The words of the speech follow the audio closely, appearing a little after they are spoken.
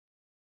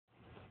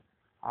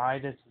Hi,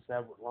 this is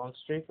Edward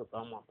Longstreet with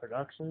Belmont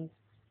Productions,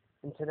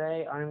 and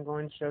today I'm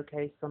going to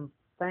showcase some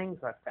things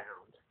I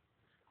found,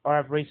 or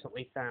I've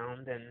recently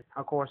found, and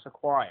of course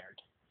acquired.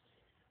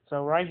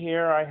 So right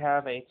here I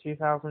have a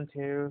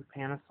 2002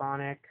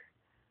 Panasonic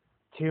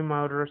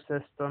two-motor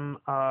system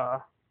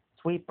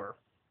sweeper,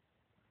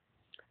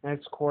 and of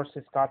course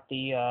it's got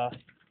the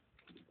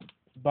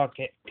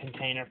bucket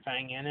container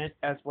thing in it,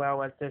 as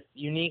well as this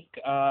unique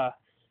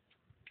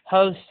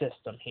hose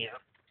system here.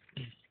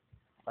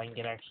 If I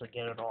can actually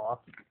get it off.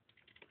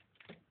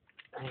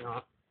 Hang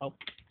on. Oh,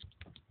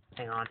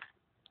 hang on.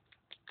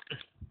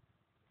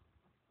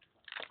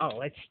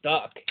 Oh, it's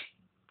stuck.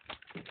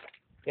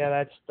 Yeah,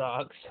 that's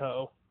stuck,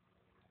 so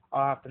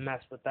I'll have to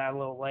mess with that a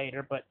little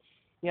later. But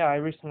yeah, I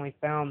recently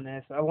found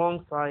this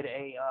alongside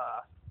a,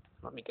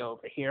 let me go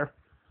over here,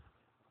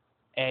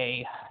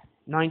 a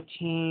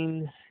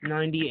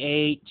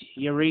 1998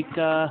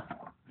 Eureka,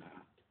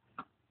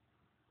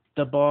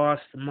 the Boss,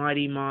 the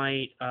Mighty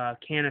Might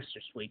canister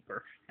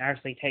sweeper. It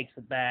actually takes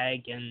a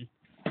bag, and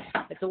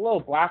it's a little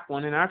black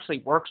one, and it actually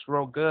works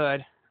real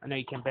good. I know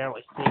you can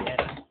barely see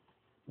it.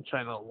 I'm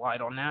trying a little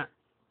light on that.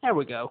 There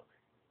we go.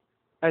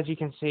 As you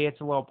can see, it's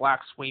a little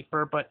black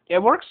sweeper, but it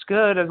works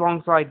good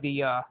alongside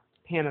the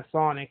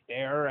Panasonic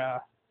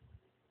there.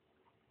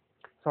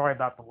 Sorry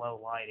about the low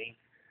lighting.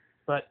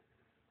 But,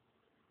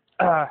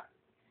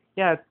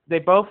 yeah, they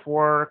both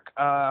work.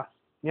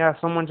 Yeah,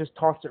 someone just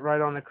tossed it right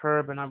on the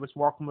curb, and I was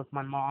walking with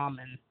my mom,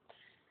 and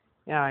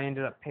yeah, I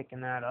ended up picking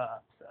that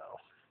up. So,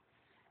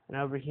 and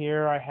over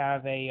here I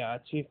have a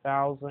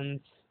 2000s.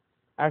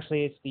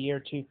 Actually, it's the year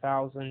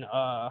 2000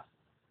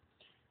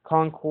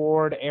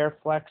 Concorde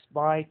Airflex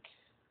bike.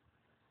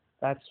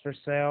 That's for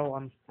sale.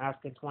 I'm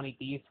asking 20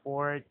 Ds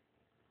for it,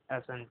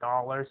 as in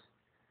dollars.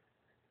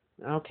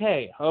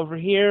 Okay, over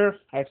here,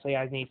 actually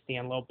I need to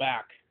stand a little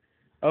back.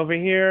 Over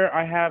here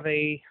I have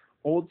a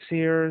old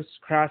Sears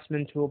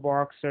Craftsman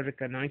toolbox,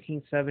 circa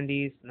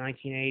 1970s,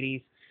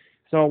 1980s.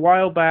 So a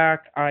while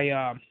back,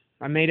 I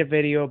made a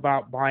video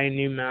about buying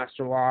new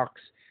master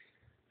locks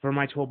for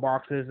my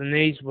toolboxes, and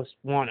these was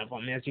one of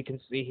them. As you can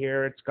see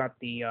here, it's got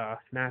the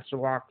master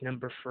lock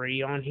number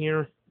 3 on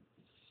here.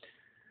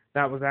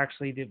 That was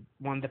actually the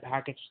one of the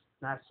packaged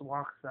master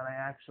locks that I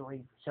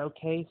actually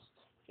showcased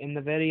in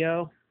the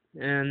video,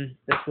 and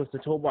this was the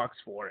toolbox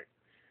for it.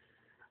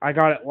 I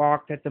got it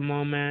locked at the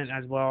moment,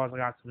 as well as I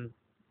got some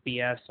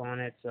BS on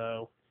it,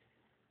 so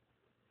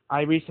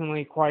I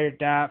recently acquired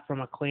that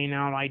from a clean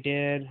out I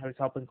did. I was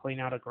helping clean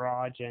out a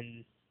garage,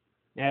 and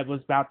it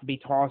was about to be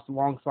tossed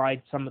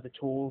alongside some of the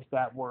tools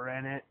that were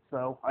in it,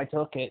 so I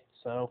took it.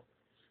 So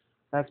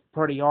that's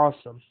pretty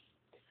awesome.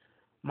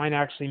 Might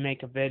actually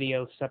make a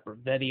separate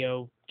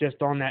video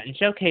just on that, and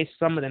showcase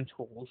some of them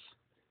tools.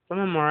 Some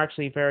of them are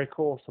actually very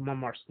cool. Some of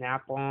them are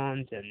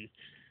snap-ons and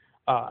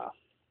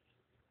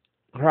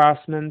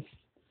Craftsman's.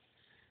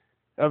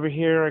 Over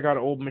here I got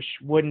an old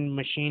wooden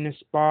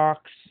machinist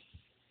box.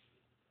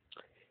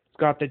 It's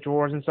got the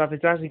drawers and stuff.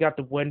 It's actually got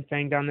the wooden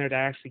thing down there that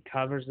actually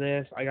covers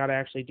this. I gotta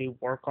actually do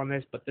work on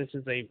this, but this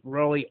is a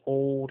really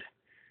old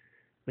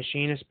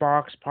machinist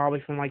box,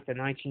 probably from like the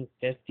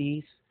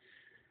 1950s.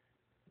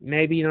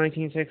 Maybe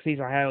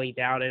 1960s, I highly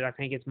doubt it. I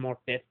think it's more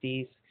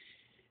 50s.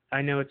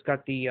 I know it's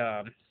got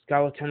the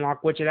skeleton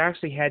lock, which it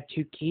actually had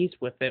 2 keys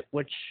with it,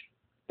 which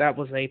that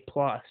was a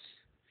plus.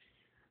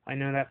 I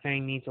know that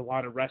thing needs a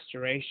lot of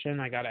restoration.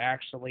 I gotta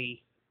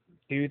actually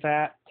do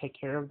that, take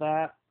care of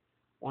that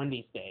one of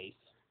these days.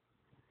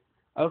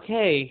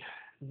 Okay,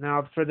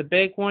 now for the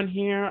big one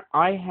here,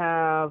 I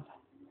have,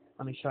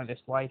 let me shine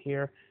this light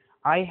here.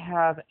 I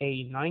have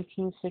a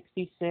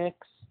 1966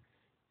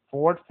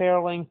 Ford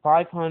Fairlane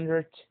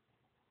 500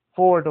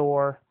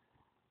 4-door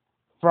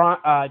front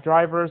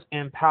drivers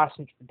and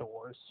passenger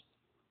doors.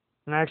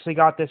 And I actually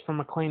got this from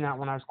a clean out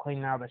when I was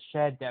cleaning out a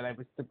shed that I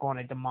was going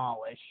to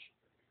demolish.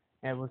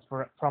 It was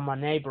from a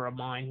neighbor of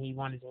mine. He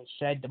wanted his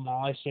shed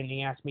demolished, and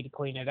he asked me to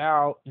clean it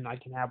out, and I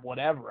can have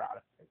whatever out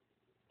of it.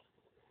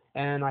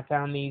 And I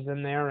found these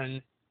in there,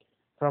 and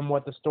from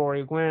what the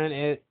story went,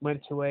 it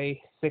went to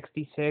a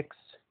 66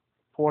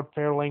 Ford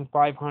Fairlane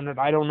 500.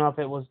 I don't know if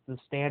it was the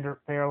standard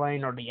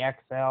Fairlane or the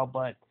XL,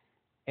 but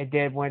it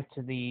did went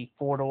to the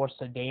 4-door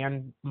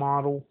sedan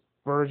model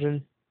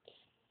version.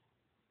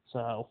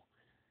 So,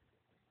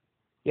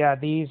 yeah,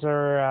 these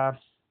are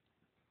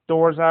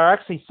doors that are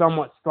actually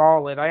somewhat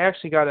solid. I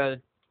actually got to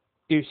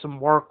do some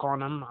work on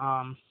them.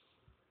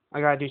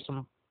 I got to do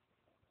some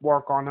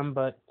work on them,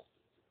 but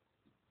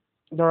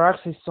they're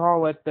actually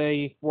solid.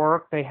 They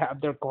work. They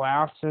have their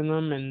glass in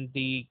them, and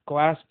the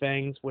glass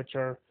things, which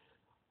are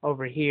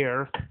over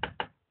here,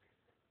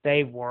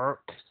 they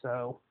work.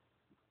 So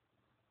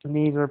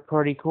these are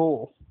pretty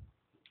cool.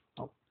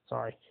 Oh,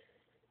 sorry.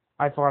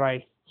 I thought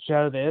I'd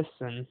show this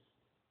and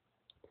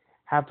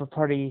have a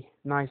pretty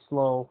nice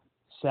little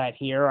set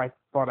here. I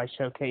thought I'd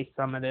showcase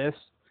some of this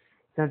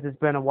since it's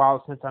been a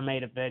while since I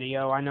made a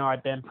video. I know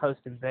I've been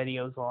posting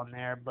videos on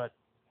there, but,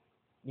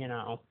 you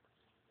know,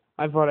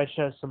 I thought I'd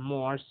show some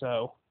more,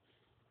 so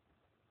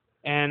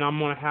And I'm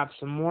going to have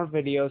some more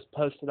videos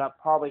posted up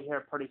probably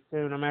here pretty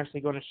soon. I'm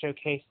actually going to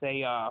showcase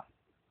I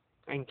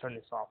can turn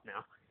this off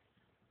now.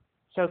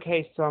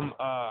 Showcase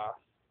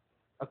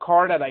a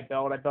car that I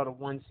built. I built a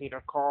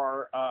one-seater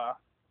car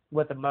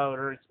with a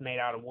motor. It's made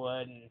out of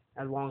wood and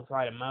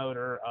alongside a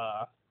motor.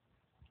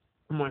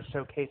 I'm going to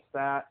showcase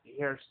that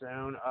here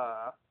soon.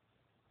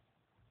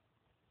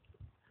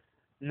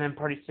 And then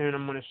pretty soon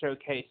I'm going to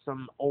showcase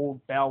some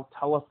old Bell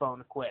telephone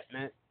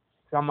equipment.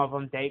 Some of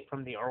them date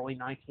from the early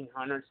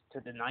 1900s to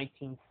the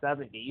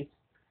 1970s.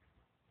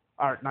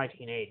 Or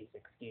 1980s,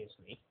 excuse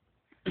me.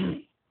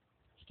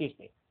 Excuse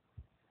me.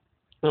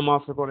 I'm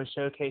also going to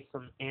showcase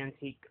some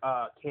antique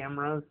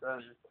cameras.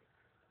 And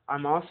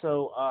I'm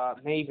also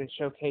may even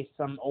showcase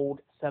some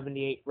old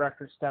 78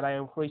 records that I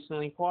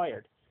recently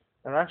acquired.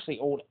 They're actually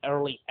old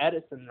early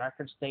Edison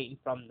records dating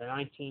from the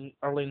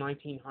early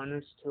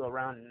 1900s to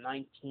around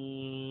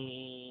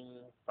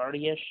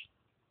 1930-ish.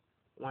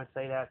 I want to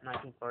say that,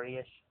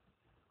 1930-ish.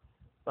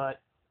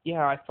 But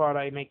yeah, I thought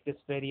I'd make this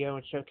video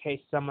and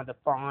showcase some of the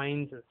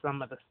finds and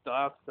some of the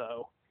stuff.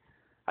 So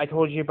I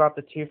told you about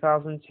the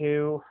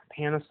 2002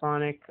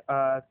 Panasonic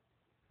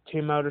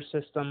two-motor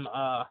system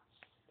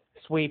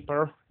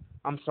sweeper.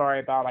 I'm sorry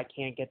about I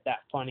can't get that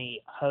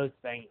funny hose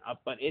thing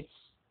up, but it's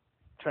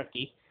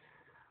tricky.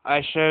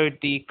 I showed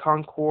the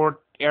Concord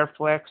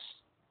Airflex,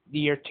 the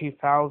year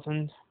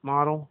 2000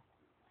 model,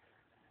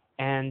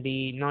 and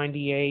the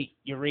 98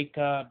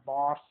 Eureka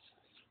Boss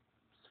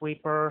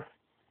sweeper,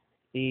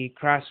 the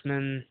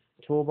Craftsman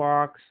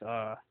toolbox,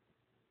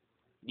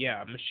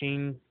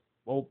 machine,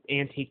 old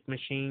antique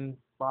machine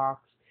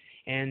box,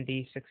 and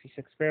the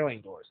 66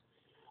 Fairlane doors.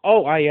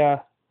 Oh,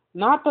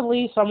 not the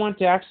least, I want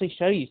to actually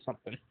show you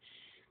something.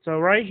 So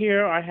right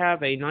here, I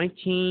have a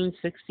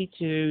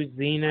 1962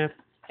 Zenith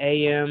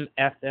AM,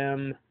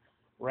 FM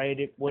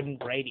wooden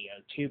radio,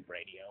 tube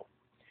radio.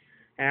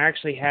 I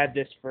actually had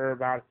this for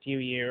about a few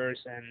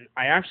years, and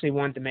I actually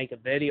wanted to make a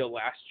video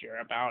last year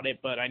about it,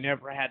 but I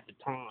never had the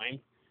time.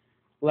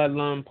 Let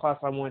alone, plus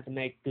I wanted to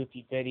make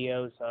goofy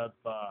videos of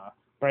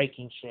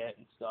breaking shit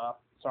and stuff.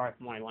 Sorry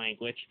for my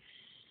language.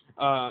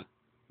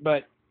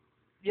 But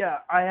yeah,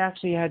 I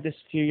actually had this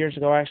a few years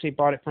ago. I actually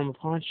bought it from a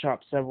pawn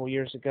shop several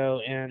years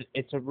ago, and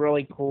it's a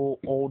really cool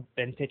old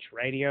vintage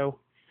radio.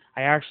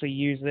 I actually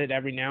use it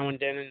every now and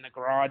then in the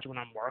garage when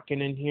I'm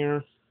working in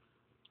here.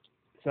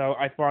 So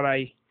I thought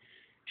I'd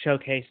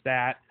showcase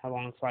that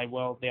alongside,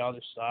 well, the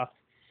other stuff.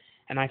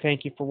 And I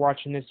thank you for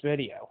watching this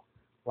video.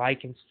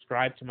 Like and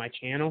subscribe to my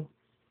channel,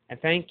 and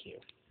thank you.